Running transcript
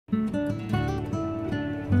Hello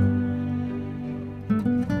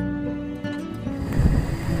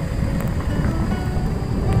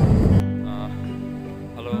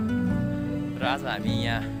र आज हामी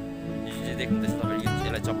यहाँ जुन चाहिँ देख्नुहुँदैछ तपाईँले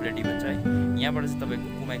यसलाई चक्लेटी भन्छ है। यहाँबाट चाहिँ तपाईँको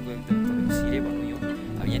कुमाईको एकदम तपाईँको सिरे भनौँ यो।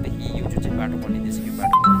 अब यहाँदेखि यो जुन चाहिँ बाटो बनिँदैछ यो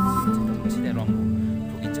बाटो बनिँदैछ सिधै रङ्गु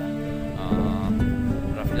ठोकिन्छ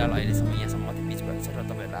र फिलहाल अहिलेसम्म यहाँसम्म मात्रै पिच भएको छ र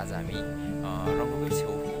तपाईँहरूलाई आज हामी रङ्गुकै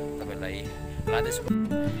छेउ तपाईँलाई लाँदैछौँ।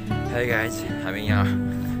 है गाइज हामी यहाँ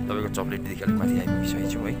तपाईँको चक्लेटीदेखि अलिक माथि आइपुगिसकेको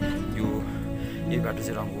छौँ है। यो बाटो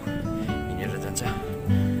चाहिँ रङ्गु हिँडेर जान्छ।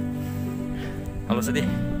 हेलो साथी,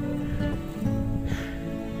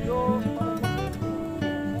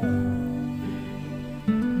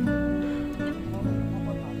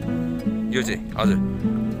 यो चाहिँ हजुर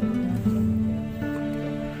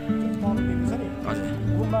हजुर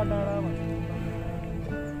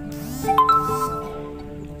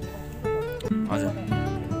हजुर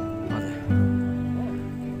हजुर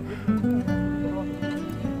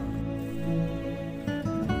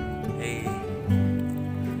ए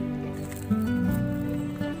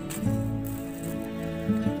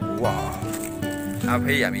वाह, अब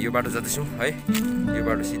फेरि हामी यो बाटो जाँदैछौँ है। यो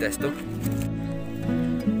बाटो सिधा यस्तो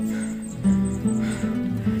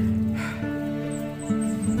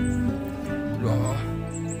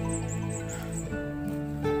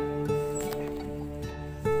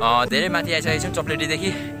धेरै माथि आइसकेको छौँ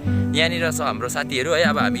चक्लेटीदेखि। यहाँनिर छ हाम्रो साथीहरू है।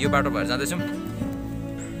 अब हामी यो बाटो भएर जाँदैछौँ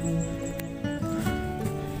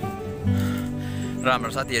र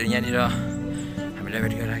हाम्रो साथीहरू यहाँनिर हामीलाई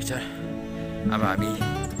भेट गरिरहेको छ। अब हामी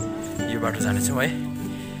यो बाटो जानेछौँ है।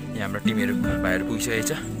 यहाँ हाम्रो टिमहरू भाइहरू पुगिसकेको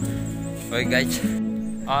छ है गाइज।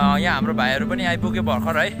 यहाँ हाम्रो भाइहरू पनि आइपुग्यो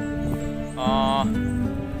भर्खर है।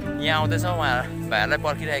 यहाँ आउँदैछ, उहाँ भाइहरूलाई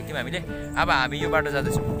पर्खिरहेको थियौँ हामीले। अब हामी यो बाटो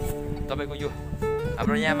जाँदैछौँ तपाईँको यो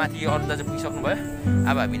हाम्रो यहाँ माथि अरू दाजु पुगिसक्नु भयो।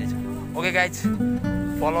 अब हामी नै छौँ। ओके गाइज,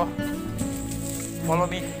 फलो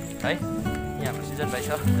मी है। यहाँ हाम्रो सिजन भाइ छ,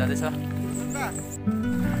 जाँदैछ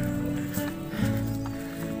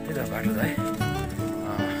त्यही त बाटो है।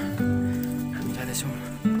 हामी जाँदैछौँ।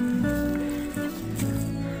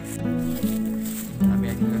 हामी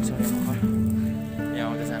आइपुगेको छौँ यहाँ भर्खर। यहाँ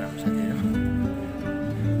आउँदैछ हाम्रो साथीहरू,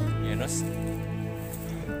 हेर्नुहोस्।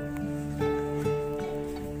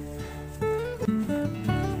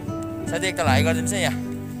 साथी एकताल हाई गरिदिनुहोस् है यहाँ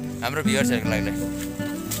हाम्रो भ्युअर्सहरूको लागि।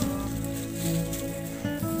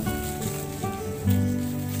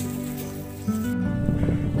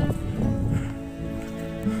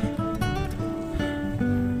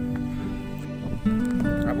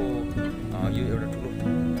 अब यो एउटा ठुलो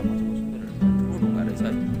ढुङ्गा रहेछ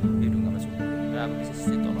है। यो ढुङ्गामा छु र अब विशेष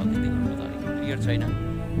चाहिँ तल देख्नु त अलिक क्लियर छैन।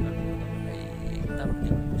 एकदम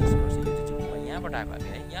कोसिस गर्छु। यो चाहिँ यहाँबाट आएको हामी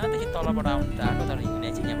है। यहाँदेखि तलबाट आउनु त आएको, तर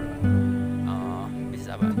हिँडाइ चाहिँ यहाँबाट विशेष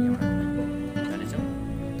अब हामी यहाँबाट जानेछौँ।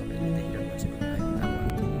 तपाईँले देखिरहनु भएको छ है। अब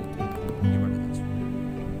यहाँबाट जान्छौँ।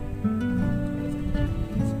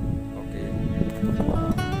 ओके,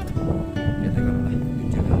 हेर्दै गर्नुलाई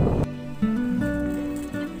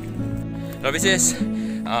र विशेष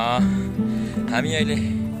हामी अहिले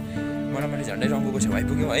मोटामोटी झन्डै रङ्गुको छेउ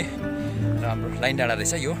आइपुग्यौँ है। र हाम्रो लाइन डाँडा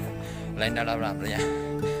रहेछ यो। लाइन डाँडाबाट हाम्रो यहाँ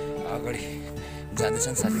अगाडि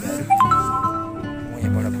जाँदैछन् साथीभाइहरू। म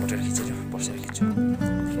यहाँबाट फोटोहरू खिचेर बसेर खिच्छु।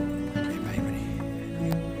 भाइ पनि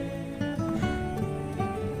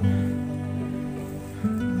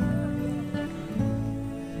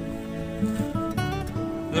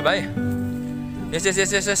ल भाइ, यस यस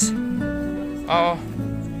यस यस यस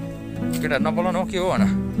केटाहरू नबोलाउनु हो, के हो भन।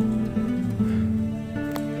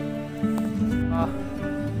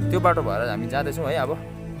 त्यो बाटो भएर हामी जाँदैछौँ है। अब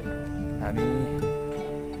हामी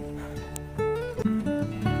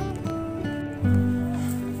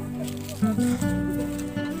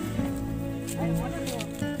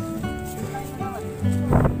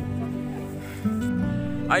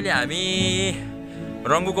अहिले हामी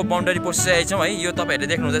रङ्गुको बााउन्डरी पसिसकेका छौँ है। यो तपाईँहरूले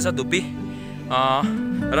देख्नुहुँदैछ धुप्पी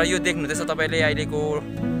र यो देख्नुहुँदैछ तपाईँले अहिलेको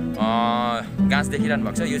घाँस देखिरहनु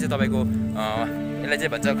भएको छ। यो चाहिँ तपाईँको यसलाई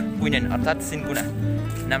चाहिँ भन्छ क्विनेन अर्थात् सिन्कुना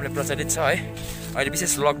नामले प्रचलित छ है। अहिले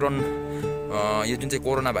विशेष लकडाउन यो जुन चाहिँ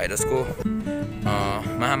कोरोना भाइरसको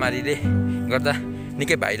महामारीले गर्दा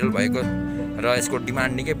निकै भाइरल भएको र यसको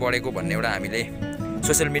डिमान्ड निकै बढेको भन्ने एउटा हामीले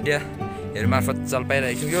सोसियल मिडियाहरू मार्फत चाल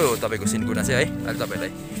पाइरहेको छौँ। यो तपाईँको सिन्कुना चाहिँ है। अहिले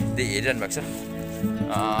तपाईँलाई हेरिरहनु भएको छ।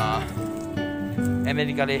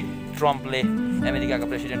 अमेरिकाका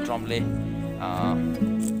प्रेसिडेन्ट ट्रम्पले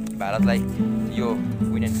भारतलाई यो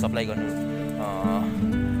क्विनेन सप्लाई गर्नु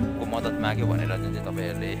को मद्दत माग्यो भनेर जुन चाहिँ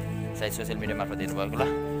तपाईँहरूले सायद सोसियल मिडिया मार्फत हेर्नुभएको होला।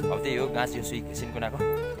 अब त्यही हो घाँस यो सिन्कुनाको।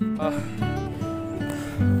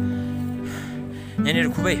 यहाँनिर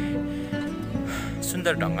खुबै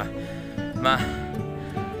सुन्दर ढङ्गमा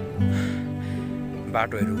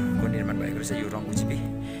बाटोहरूको निर्माण भएको रहेछ यो रङ्गुचिपी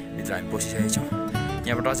भित्र हामी पसिसकेका छौँ।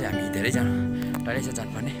 यहाँबाट चाहिँ हामी धेरैजना टाढै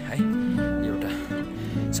जानुपर्ने है। एउटा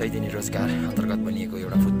सैदिनी रोजगार अन्तर्गत बनिएको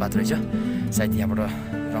एउटा फुटपाथ रहेछ। सायद यहाँबाट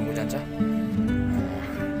रङ्गु जान्छ।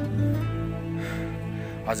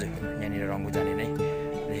 हजुर यहाँनिर रङ्गु जाने नै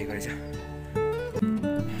लेखेको रहेछ।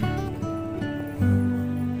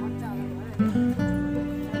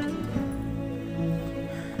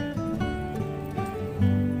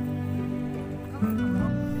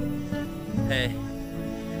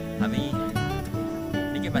 हामी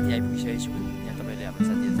निकै माथि आइपुगिसकेको छौँ। यहाँ तपाईँले हाम्रो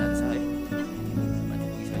साथीहरू जाँदैछ है। माथि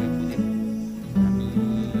पुगिसकेको पुग्यो। हामी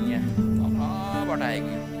यहाँ तलबाट आएको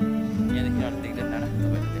यो यहाँदेखि अलिक देख्दैन टाढा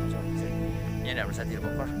तपाईँहरू देख्न सक्नुहुन्छ। यहाँनिर हाम्रो साथीहरू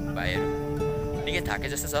भर्खर भाइहरू निकै थाके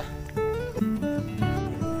जस्तो छ।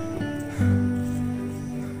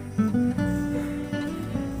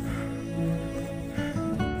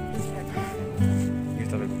 यो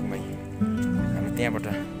तपाईँको कुमाई। हामी त्यहाँबाट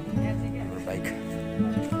हाम्रो बाइक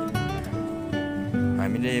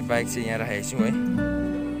हामीले बाइक चाहिँ यहाँ राखेको छौँ है।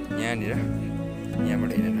 यहाँनिर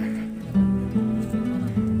यहाँबाट हिँडेर राख।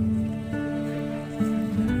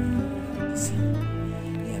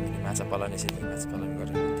 यहाँ हामीले माछा पालन यसरी माछा पालन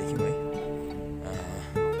गरेर देख्यौँ है।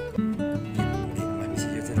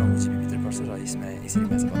 यो चाहिँ रङ्गुचिपीभित्र पर्छ र यसमा यसरी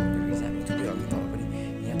माछा पालन गरेको चाहिँ हामी थुप्रै अघि तल पनि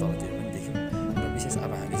यहाँ तलतिर पनि देख्यौँ। र विशेष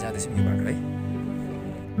अब हामी जाँदैछौँ यो बाटो है।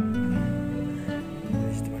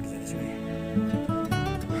 यस्तो बाटो जाँदैछौँ है।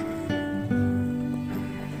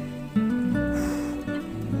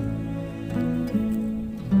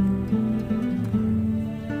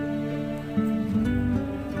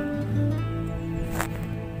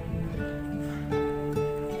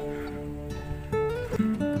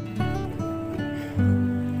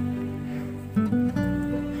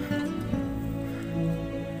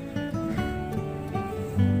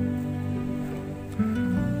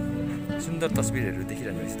 सुन्दर तस्बिरहरू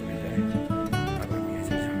देखिरहनु रहेछ तपाईँले है। अब हामी यहाँ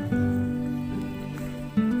जान्छौँ।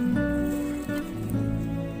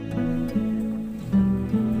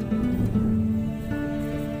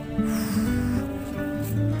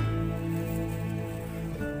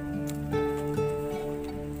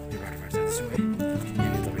 यो बाटोबाट जाँदैछौँ है।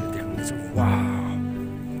 यहाँनिर तपाईँले देख्नुहुनेछ। वाउ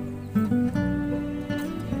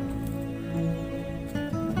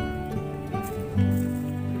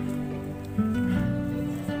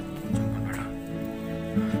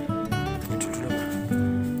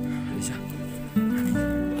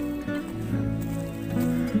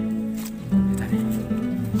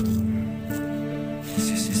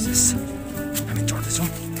हामी चढ्दैछौँ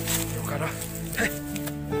एउटा र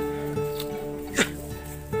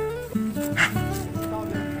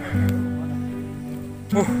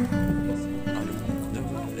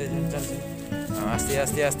आस्ते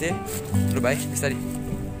आस्ते आस्ते लु भाइ बिस्तारै।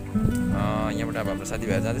 यहाँबाट अब हाम्रो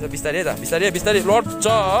साथीभाइहरू जाँदैछ। बिस्तारै है त बिस्तारै बिस्तारै लड्छ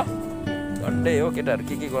झन्डै हो। केटाहरू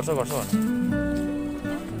के गर्छ गर्छ भन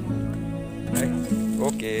है।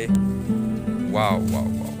 Okay wow wow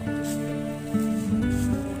wow.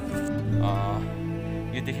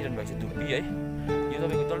 यो देखिरहनु भएको छ धुप्पी है। यो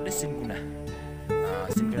तपाईँको डल्लै सिन्कुना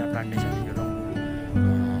प्लान्टेसन। यो रङ्गु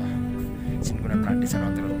सिन्कुना प्लान्टेसन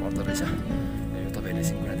अन्तर्गत पर्दो रहेछ। यो तपाईँहरूले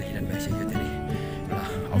सिन्कुना देखिरहनु भएको छ। यो धेरै एउटा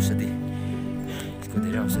औषधि यसको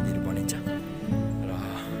धेरै औषधिहरू बनिन्छ र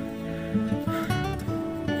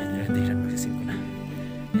यहाँनिर देखिरहनु भएको छ सिन्कुना।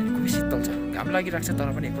 यहाँनिर खुबै शीतल छ। घाम लागिरहेको छ तर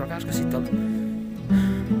पनि एक प्रकारको शीतल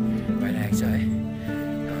भइरहेको छ है।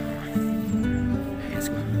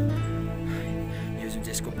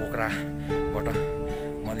 यसको बोक्राबाट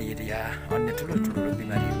मलेरिया अन्य ठुलो ठुलो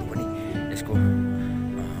बिमारीहरू पनि यसको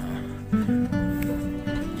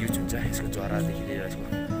युज हुन्छ। यसको ज्वरादेखि लिएर यसको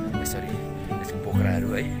यसरी यसको बोक्राहरू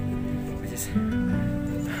है। विशेष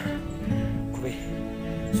खुबै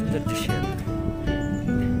सुन्दर दृश्यहरू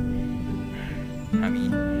हामी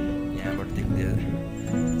यहाँबाट देख्नेछौँ।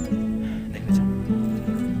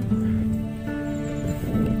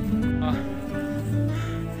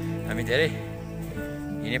 हामी धेरै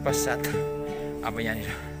हिँडे पश्चात अब यहाँनिर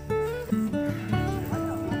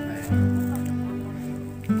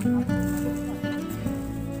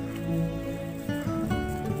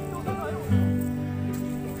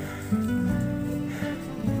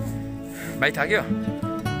भाइ थाक्यो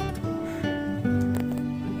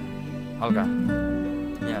हल्का।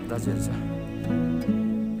 यहाँ दाजुहरू छ।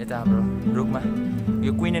 यता हाम्रो रुखमा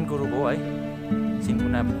यो क्विनेनको रुख हो है।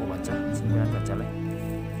 सिन्कुनाको भन्छ सिन्कुना भन्छलाई।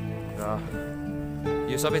 र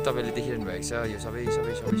यो सबै तपाईँले देखिरहनु भएको छ। यो सबै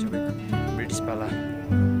ब्रिटिस पाला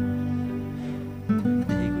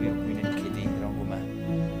देखेको यो क्विनेन खेती रङ्गुमा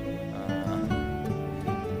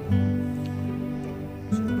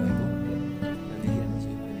सुरु भएको देखिरहनु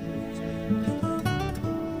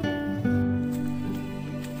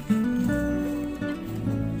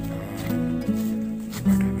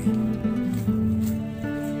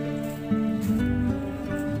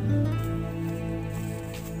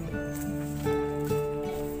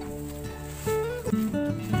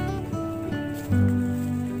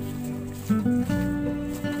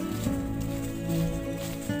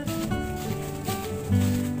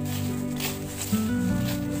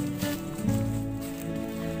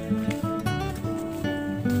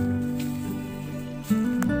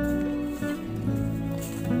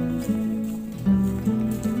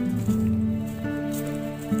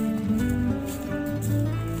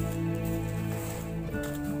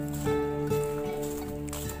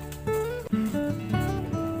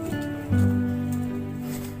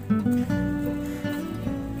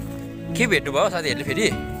के भेट्नुभयो साथीहरूले फेरि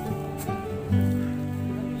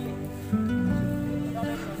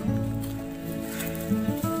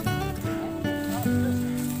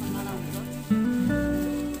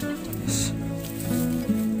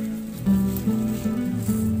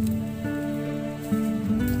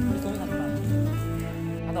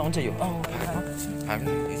हुन्छ यो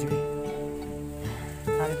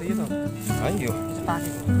यो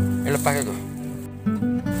यसलाई पाकेको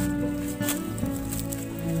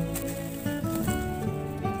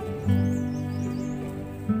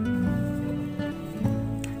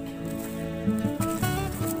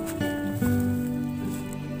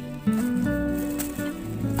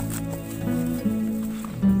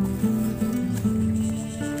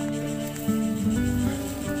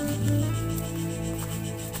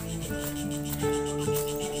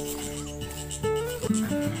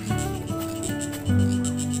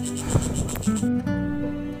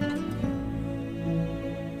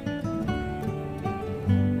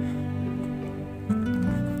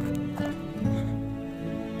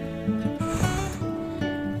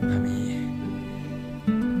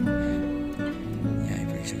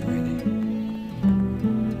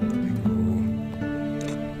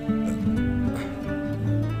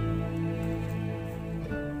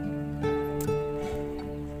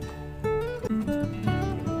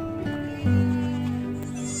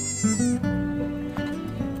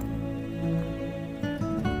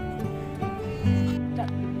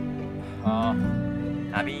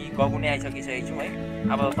हामी गगुने आइसकिसकेको छौँ है।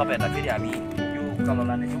 अब तपाईँहरूलाई फेरि हामी यो उकालो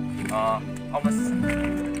लानेछौँ।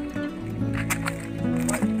 आउनुहोस्।